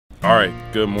All right,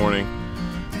 good morning.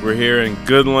 We're here in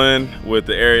Goodland with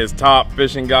the area's top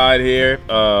fishing guide here,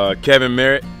 Kevin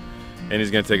Merritt, and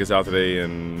he's gonna take us out today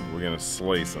and we're gonna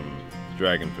slay some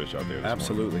dragonfish out there this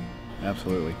Absolutely, morning.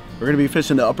 absolutely. We're gonna be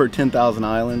fishing the upper 10,000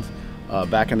 islands,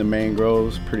 back in the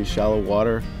mangroves, pretty shallow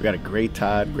water. We got a great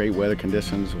tide, great weather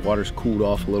conditions. The water's cooled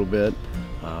off a little bit.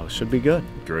 Should be good.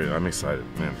 Great, I'm excited,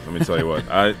 man. Let me tell you what,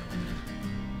 I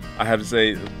have to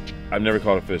say, I've never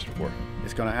caught a fish before.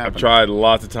 It's gonna happen. I've tried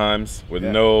lots of times with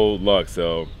no luck,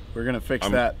 so we're gonna fix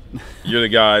that. You're the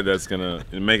guy that's gonna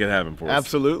make it happen for us.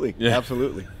 Absolutely, yeah.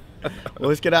 Absolutely. Well,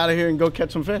 let's get out of here and go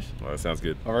catch some fish. Well, that sounds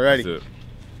good. Alrighty. Let's do it.